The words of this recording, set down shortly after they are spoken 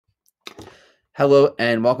Hello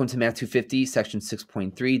and welcome to Math 250, section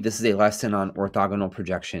 6.3. This is a lesson on orthogonal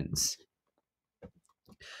projections.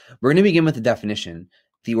 We're going to begin with the definition.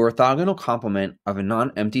 The orthogonal complement of a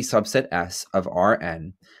non-empty subset S of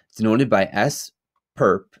Rn, denoted by S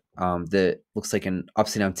perp, that looks like an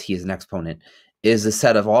upside down T as an exponent, is the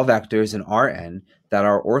set of all vectors in Rn that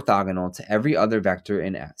are orthogonal to every other vector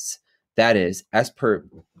in S. That is, S perp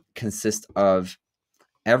consists of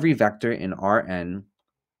every vector in Rn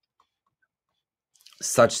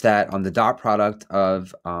such that on the dot product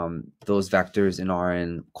of those vectors in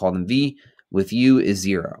Rn, call them V, with U is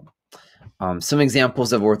 0. Some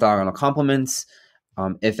examples of orthogonal complements.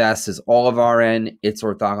 If S is all of Rn, its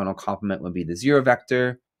orthogonal complement would be the 0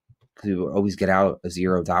 vector, because we would always get out a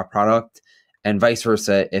 0 dot product. And vice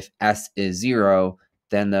versa, if S is 0,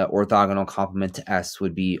 then the orthogonal complement to S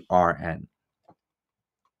would be Rn.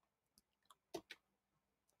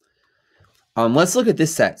 Let's look at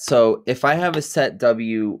this set. So if I have a set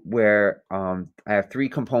W where I have three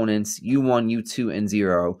components, U1, U2, and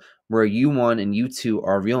 0, where U1 and U2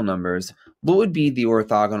 are real numbers, what would be the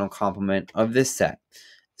orthogonal complement of this set?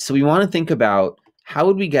 So we want to think about how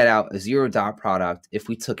would we get out a 0 dot product if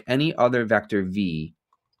we took any other vector V,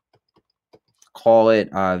 call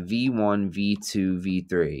it V1,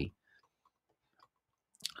 V2,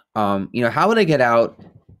 V3. How would I get out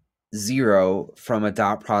 0 from a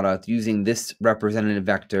dot product using this representative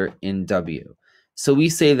vector in W? So we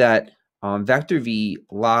say that vector V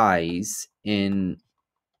lies in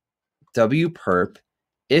W perp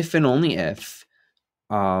if and only if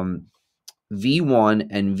V1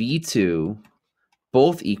 and V2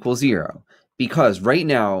 both equal 0. Because right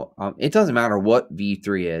now, it doesn't matter what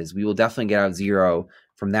V3 is. We will definitely get out 0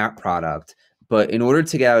 from that product. But in order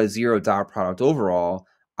to get out a 0 dot product overall,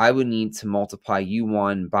 I would need to multiply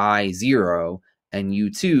U1 by 0 and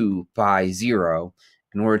U2 by 0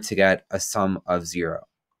 in order to get a sum of 0.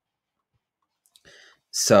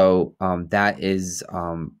 So that is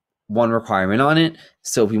one requirement on it.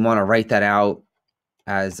 So if we want to write that out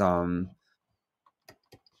as a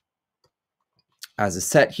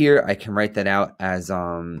set here, I can write that out as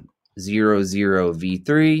 0, 0,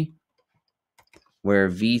 V3, where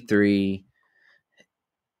V3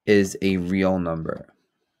 is a real number.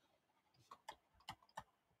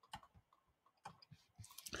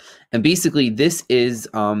 And basically, this is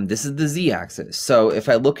the z-axis. So if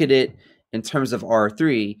I look at it in terms of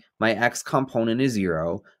R3, my x component is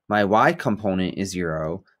 0, my y component is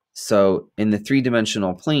 0. So in the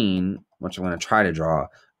three-dimensional plane, which I'm going to try to draw,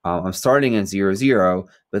 I'm starting at 0, 0,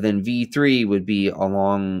 but then V3 would be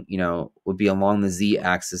along the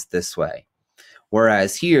z-axis this way.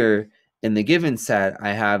 Whereas here in the given set,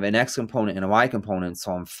 I have an x component and a y component,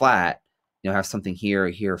 so I'm flat. I have something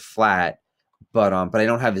here flat. But I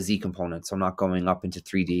don't have a z component, so I'm not going up into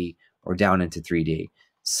 3D or down into 3D.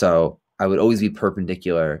 So I would always be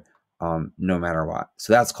perpendicular no matter what.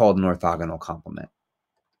 So that's called an orthogonal complement.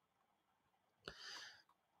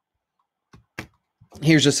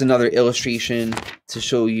 Here's just another illustration to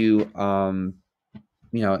show you, an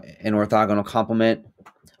orthogonal complement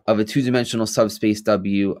of a two-dimensional subspace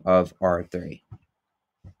W of R3.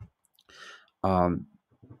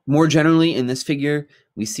 More generally, in this figure,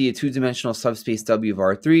 we see a two-dimensional subspace W of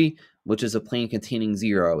R3, which is a plane containing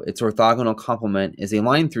 0. Its orthogonal complement is a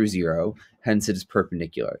line through 0, hence it is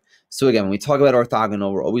perpendicular. So again, when we talk about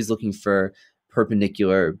orthogonal, we're always looking for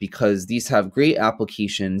perpendicular because these have great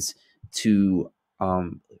applications to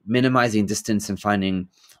minimizing distance and finding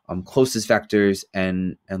closest vectors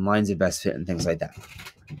and lines of best fit and things like that.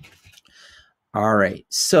 All right,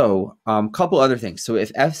 so a couple other things. So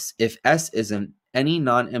if S is any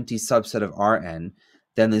non-empty subset of Rn,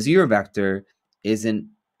 then the 0 vector is an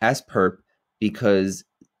S perp because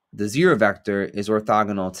the 0 vector is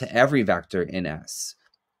orthogonal to every vector in S.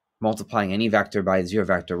 Multiplying any vector by the 0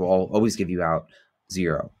 vector will always give you out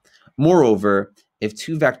 0. Moreover, if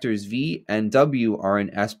two vectors V and W are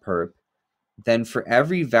in S perp, then for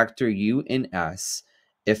every vector U in S,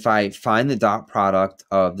 if I find the dot product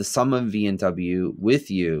of the sum of V and W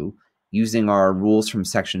with U using our rules from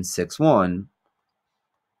section 6.1,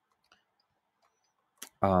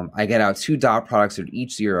 I get out two dot products of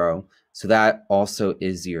each 0, so that also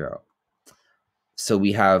is 0. So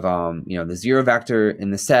we have the 0 vector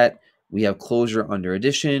in the set, we have closure under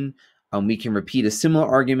addition. We can repeat a similar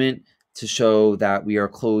argument to show that we are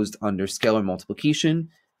closed under scalar multiplication.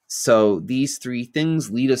 So these three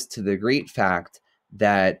things lead us to the great fact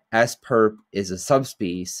that S perp is a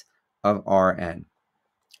subspace of Rn,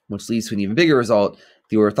 which leads to an even bigger result.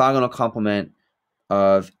 The orthogonal complement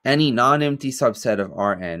of any non-empty subset of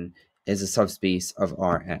Rn is a subspace of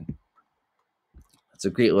Rn. That's a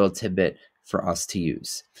great little tidbit for us to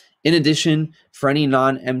use. In addition, for any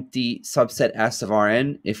non-empty subset S of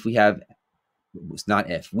Rn, if we have,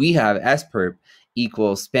 we have S-perp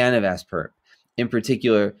equals span of S-perp. In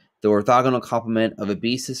particular, the orthogonal complement of a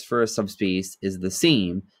basis for a subspace is the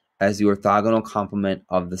same as the orthogonal complement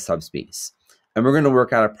of the subspace. And we're going to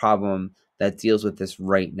work out a problem that deals with this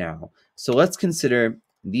right now. So let's consider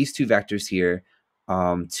these two vectors here,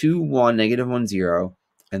 2, 1, negative 1, 0,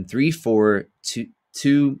 and 3, 4,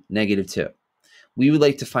 2, negative 2. We would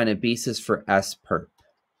like to find a basis for S-perp.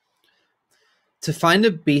 To find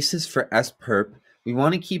a basis for S-perp, we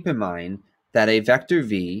want to keep in mind that a vector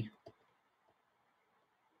V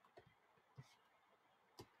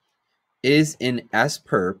is in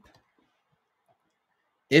S-perp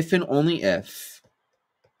if and only if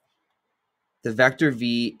the vector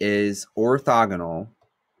V is orthogonal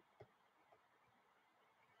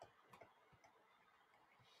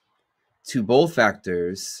to both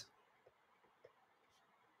vectors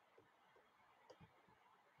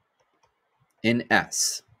in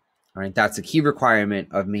S. All right, that's a key requirement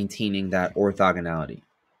of maintaining that orthogonality.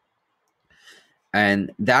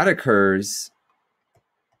 And that occurs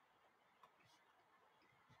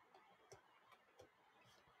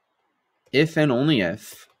if and only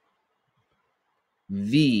if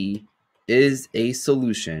V is a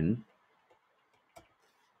solution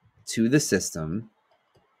to the system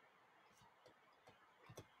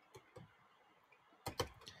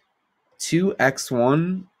two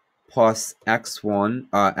x1 plus x1,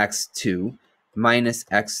 x2 minus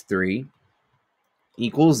x3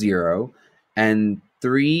 equals 0, and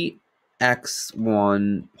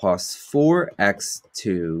 3x1 plus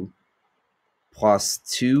 4x2 plus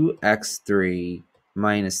 2x3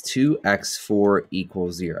 minus 2x4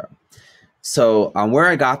 equals 0. So where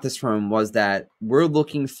I got this from was that we're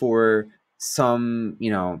looking for some,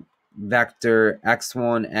 vector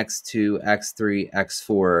x1, x2, x3,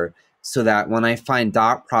 x4, so that when I find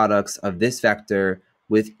dot products of this vector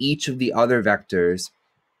with each of the other vectors,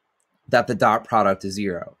 that the dot product is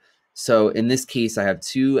 0. So in this case, I have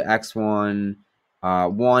 2x1,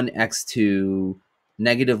 1x2,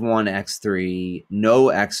 negative 1x3, no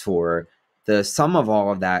x4. The sum of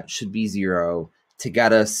all of that should be 0 to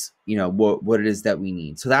get us, what it is that we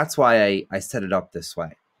need. So that's why I set it up this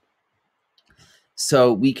way.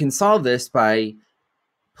 So we can solve this by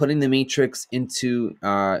putting the matrix into,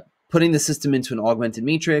 putting the system into an augmented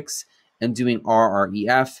matrix and doing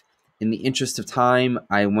RREF. In the interest of time,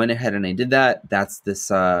 I went ahead and I did that. That's this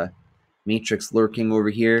matrix lurking over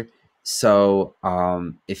here. So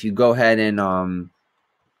if you go ahead and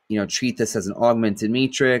treat this as an augmented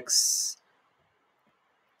matrix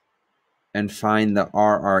and find the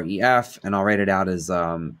RREF, and I'll write it out as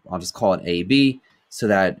I'll just call it AB so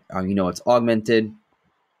that it's augmented.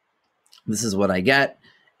 This is what I get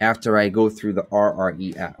after I go through the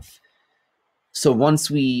RREF. So once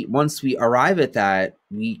we arrive at that,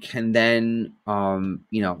 we can then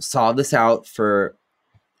solve this out for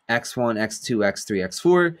x1, x2, x3,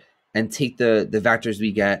 x4, and take the vectors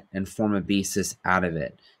we get and form a basis out of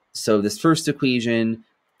it. So this first equation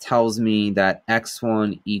tells me that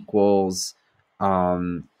x1 equals,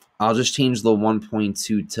 I'll just change the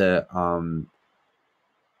 1.2 to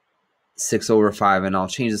 6 over 5, and I'll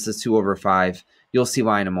change this to 2 over 5. You'll see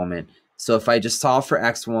why in a moment. So if I just solve for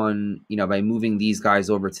x1, by moving these guys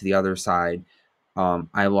over to the other side,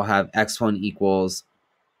 I will have x1 equals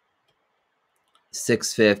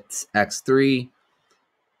 6/5 x3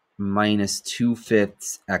 minus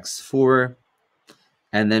 2/5 x4.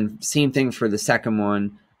 And then same thing for the second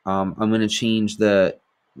one. I'm going to change the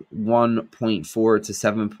 1.4 to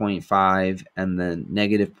 7.5 and then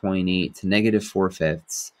negative 0.8 to negative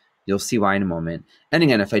 4/5. You'll see why in a moment. And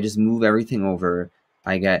again, if I just move everything over,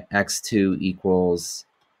 I get x2 equals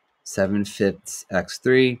 7/5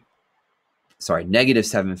 x3. Sorry, negative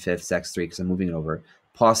 7/5 x3 because I'm moving it over,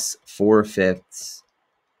 plus 4/5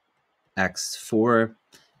 x4.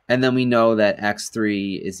 And then we know that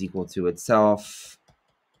x3 is equal to itself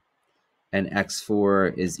and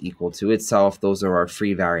x4 is equal to itself. Those are our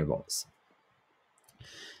free variables.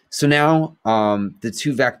 So now the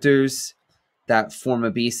two vectors that form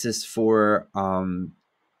a basis for our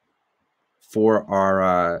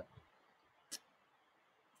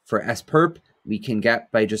for S-perp, we can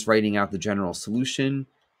get by just writing out the general solution.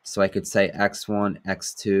 So I could say x1,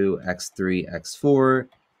 x2, x3, x4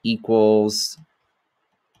 equals,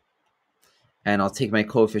 and I'll take my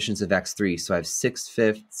coefficients of x3. So I have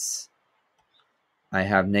 6/5, I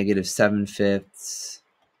have negative 7/5,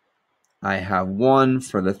 I have 1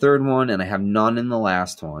 for the third one, and I have none in the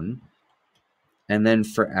last one. And then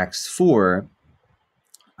for x4,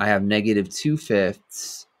 I have negative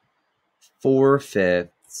 2/5, 4/5,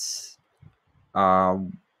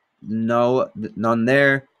 none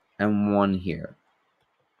there, and 1 here.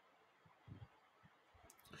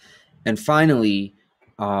 And finally,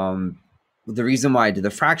 the reason why I did the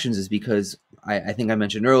fractions is because I think I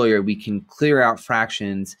mentioned earlier, we can clear out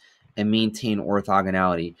fractions and maintain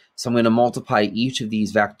orthogonality. So I'm going to multiply each of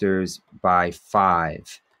these vectors by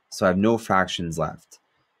 5. So I have no fractions left.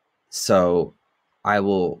 So I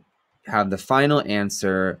will have the final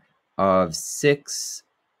answer of 6,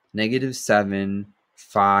 -7,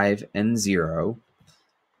 5, and 0.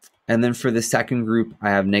 And then for the second group, I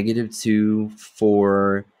have -2,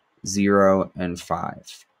 4, 0, and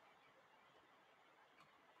 5.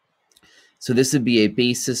 So this would be a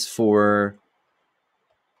basis for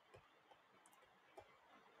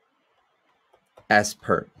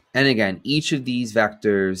S-perp. And again, each of these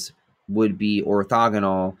vectors would be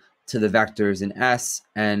orthogonal to the vectors in S,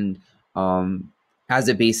 and as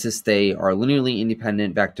a basis, they are linearly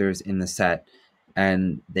independent vectors in the set,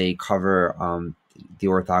 and they cover the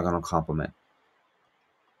orthogonal complement.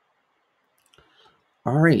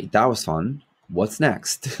 All right, that was fun. What's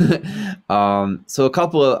next? So a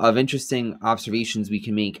couple of interesting observations we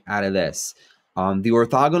can make out of this. The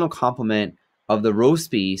orthogonal complement of the row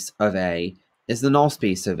space of A is the null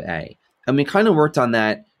space of A. And we kind of worked on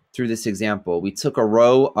that through this example. We took a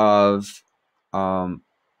row of,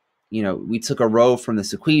 we took a row from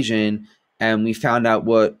this equation, and we found out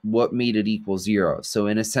what made it equal 0. So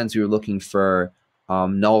in a sense, we were looking for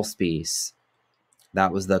null space.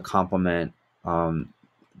 That was the complement,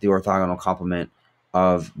 the orthogonal complement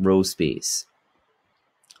of row space.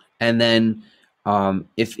 And then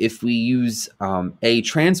if we use A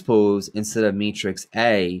transpose instead of matrix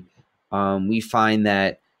A, we find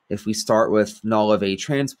that if we start with null of A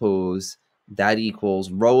transpose, that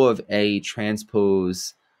equals row of A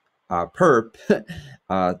transpose perp,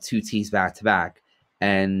 2 T's back to back.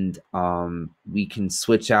 And we can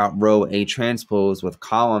switch out row A transpose with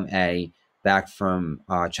column A back from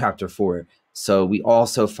chapter 4. So we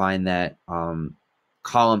also find that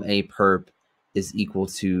column A perp is equal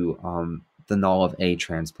to the null of A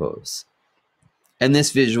transpose. And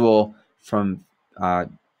this visual from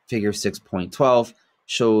figure 6.12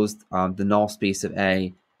 shows the null space of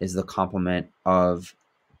A is the complement of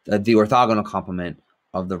the orthogonal complement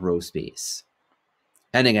of the row space.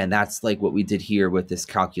 And again, that's like what we did here with this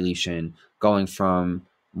calculation, going from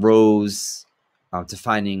rows to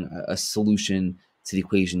finding a solution to the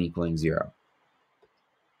equation equaling 0.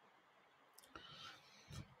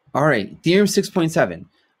 All right, theorem 6.7.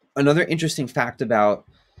 Another interesting fact about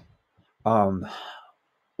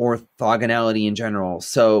orthogonality in general.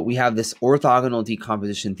 So we have this orthogonal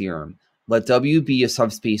decomposition theorem. Let W be a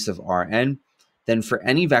subspace of Rn. Then for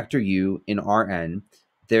any vector U in Rn,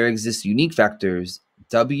 there exist unique vectors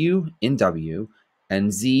W in W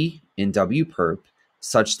and Z in W perp,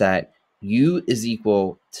 such that U is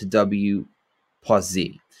equal to W plus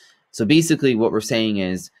Z. So basically what we're saying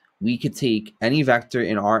is we could take any vector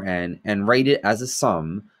in Rn and write it as a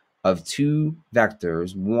sum of 2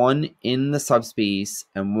 vectors, one in the subspace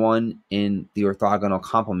and one in the orthogonal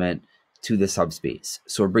complement to the subspace.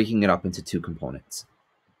 So we're breaking it up into 2 components.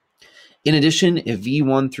 In addition, if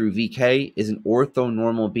V1 through Vk is an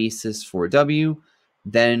orthonormal basis for W,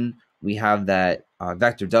 then we have that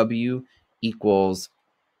vector W equals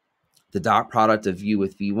the dot product of U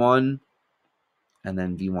with V1, and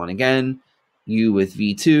then V1 again, U with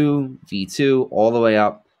V2, V2, all the way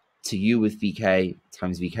up to U with Vk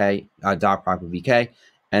times Vk, dot product with Vk.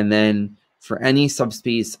 And then for any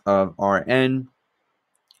subspace of Rn,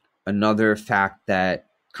 another fact that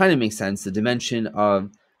kind of makes sense, the dimension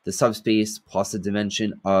of the subspace plus the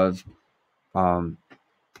dimension of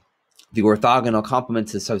the orthogonal complement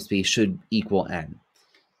to the subspace should equal n,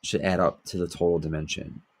 should add up to the total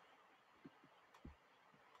dimension.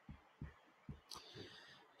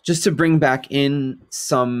 Just to bring back in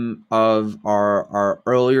some of our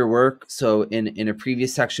earlier work. So in a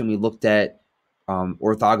previous section, we looked at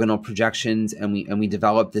orthogonal projections, and we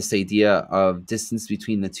developed this idea of distance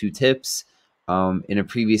between the 2 tips. In a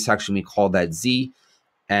previous section, we called that Z,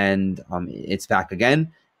 and it's back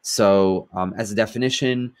again. So as a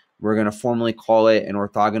definition, we're going to formally call it an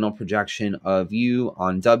orthogonal projection of U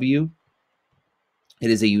on W. It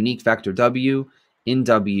is a unique vector W in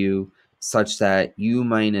W such that U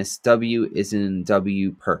minus W is in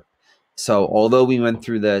W perp. So although we went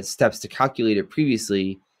through the steps to calculate it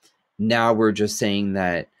previously, now we're just saying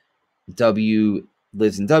that W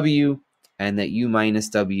lives in W and that U minus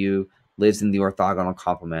W lives in the orthogonal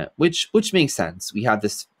complement, which makes sense. We have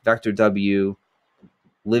this vector W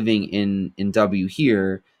living in W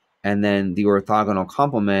here, and then the orthogonal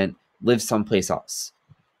complement lives someplace else.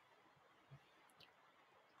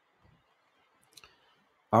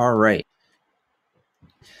 All right.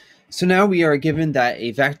 So now we are given that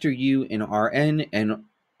a vector u in Rn and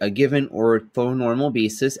a given orthonormal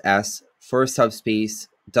basis S for a subspace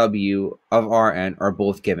W of Rn are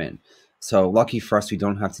both given. So lucky for us, we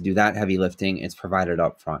don't have to do that heavy lifting. It's provided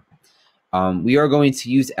up front. We are going to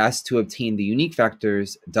use S to obtain the unique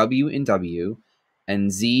vectors W in W and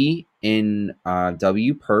Z in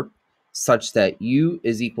W perp such that U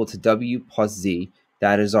is equal to W plus Z.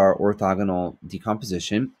 That is our orthogonal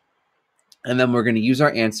decomposition. And then we're going to use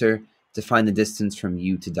our answer to find the distance from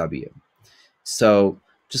U to W. So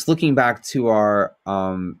just looking back to our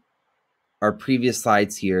previous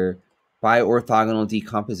slides here, by orthogonal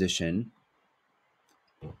decomposition,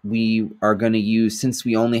 we are going to use, since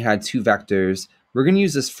we only had two vectors, we're going to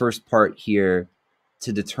use this first part here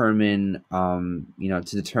to determine, to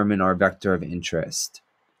determine our vector of interest,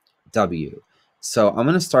 W. So I'm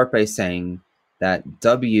going to start by saying that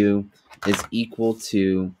W is equal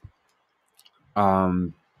to,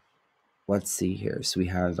 let's see here. So we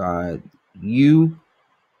have U,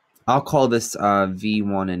 I'll call this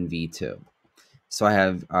V1 and V2. So I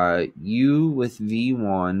have U with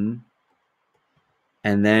V1,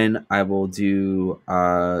 and then I will do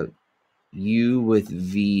U with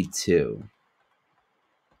V2.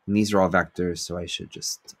 And these are all vectors, so I should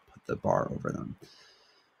just put the bar over them.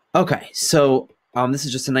 Okay, so this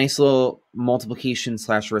is just a nice little multiplication /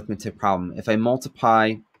 arithmetic problem. If I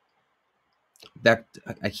multiply,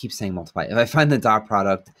 I keep saying multiply. If I find the dot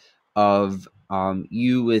product of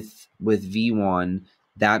U with V1,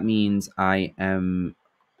 that means I am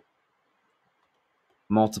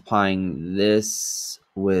multiplying this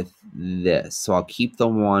with this. So I'll keep the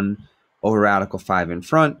 1 over radical 5 in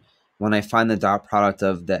front. When I find the dot product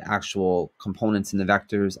of the actual components in the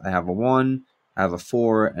vectors, I have a 1, I have a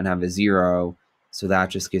 4, and I have a 0. So that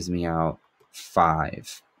just gives me out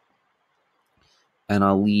 5. And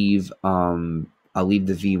I'll leave the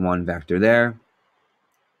V1 vector there.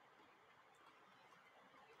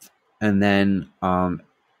 And then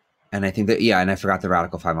and I think that, yeah, and I forgot the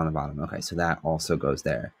radical 5 on the bottom. Okay, so that also goes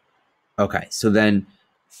there. Okay, so then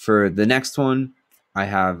for the next one, I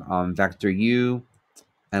have vector u,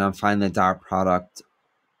 and I'm finding the dot product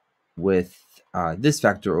with this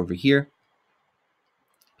vector over here.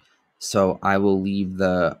 So I will leave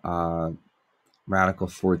the radical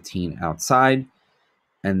 14 outside.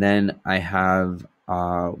 And then I have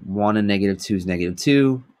 1 and negative 2 is negative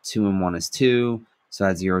 2. 2 and 1 is 2. So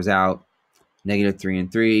that zeroes out. Negative 3 and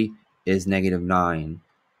 3 is negative 9.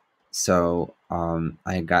 So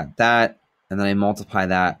I got that. And then I multiply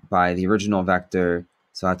that by the original vector.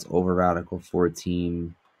 So that's over radical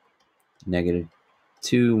 14, negative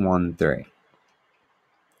 2, 1, 3.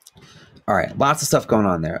 All right, lots of stuff going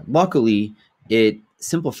on there. Luckily, it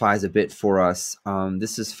simplifies a bit for us.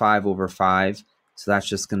 This is 5 over 5. So that's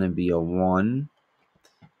just going to be a 1.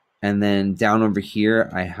 And then down over here,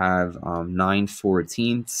 I have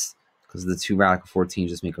 9/14, because the two radical 14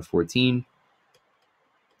 just make a 14.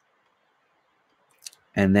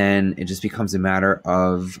 And then it just becomes a matter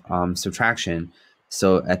of subtraction.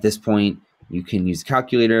 So at this point, you can use a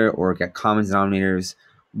calculator or get common denominators,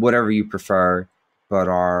 whatever you prefer. But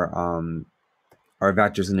our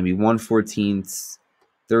vector is going to be 1/14,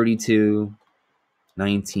 32,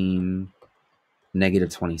 19, negative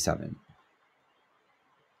 27.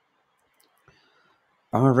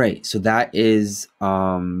 All right, so that is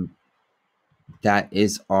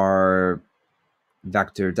our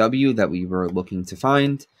vector W that we were looking to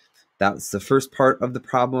find. That's the first part of the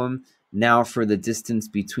problem. Now for the distance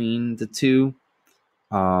between the two,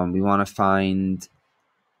 we want to find,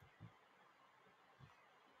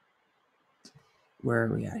 where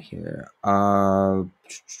are we at here?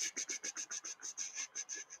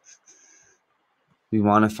 We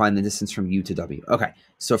want to find the distance from U to W. Okay,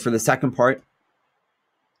 so for the second part,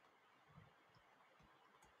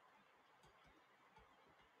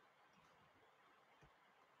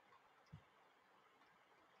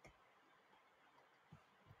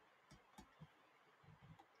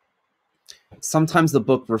 sometimes the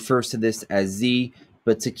book refers to this as Z,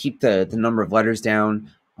 but to keep the number of letters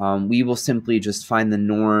down, we will simply just find the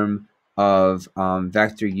norm of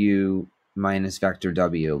vector U minus vector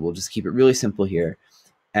W. We'll just keep it really simple here.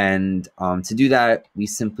 And to do that, we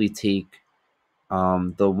simply take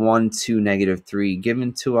the 1, 2, negative 3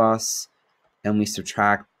 given to us, and we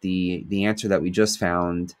subtract the answer that we just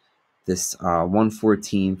found, this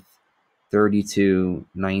 1/14, 32,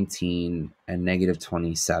 19, and negative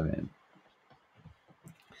 27.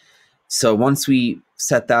 So once we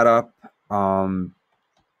set that up,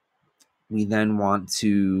 we then want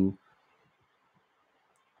to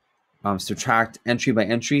subtract entry by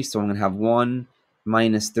entry. So I'm going to have 1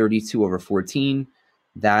 minus 32 over 14.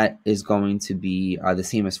 That is going to be the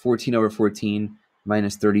same as 14 over 14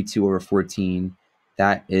 minus 32 over 14.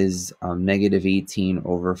 That is negative 18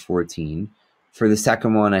 over 14. For the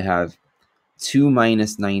second one, I have 2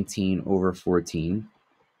 minus 19 over 14.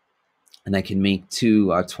 And I can make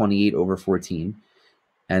 2 28 over 14.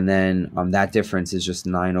 And then that difference is just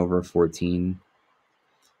 9 over 14.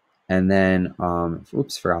 And then,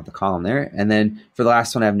 oops, forgot the column there. And then for the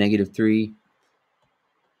last one, I have negative 3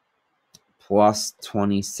 plus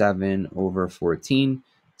 27 over 14.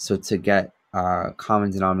 So to get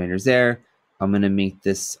common denominators there, I'm going to make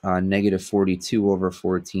this negative 42 over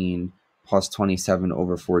 14 plus 27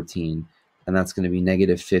 over 14. And that's going to be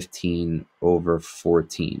negative 15 over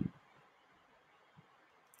 14.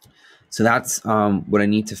 So that's what I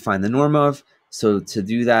need to find the norm of. So to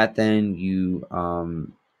do that, then you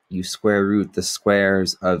square root the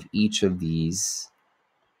squares of each of these.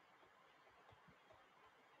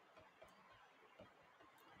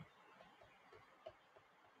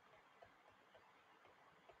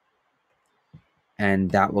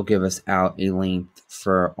 And that will give us out a length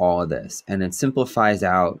for all of this. And it simplifies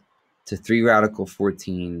out to 3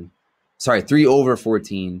 over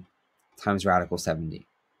 14 times radical 70.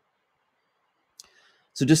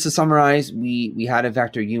 So just to summarize, we had a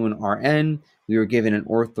vector u and Rn. We were given an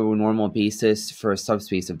orthonormal basis for a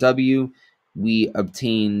subspace of W. We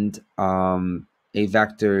obtained a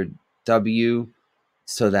vector W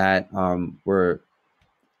so that we're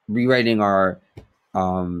rewriting our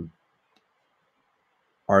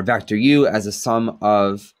vector u as a sum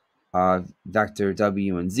of vector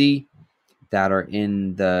W and Z that are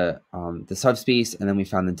in the subspace, and then we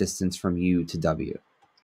found the distance from u to W.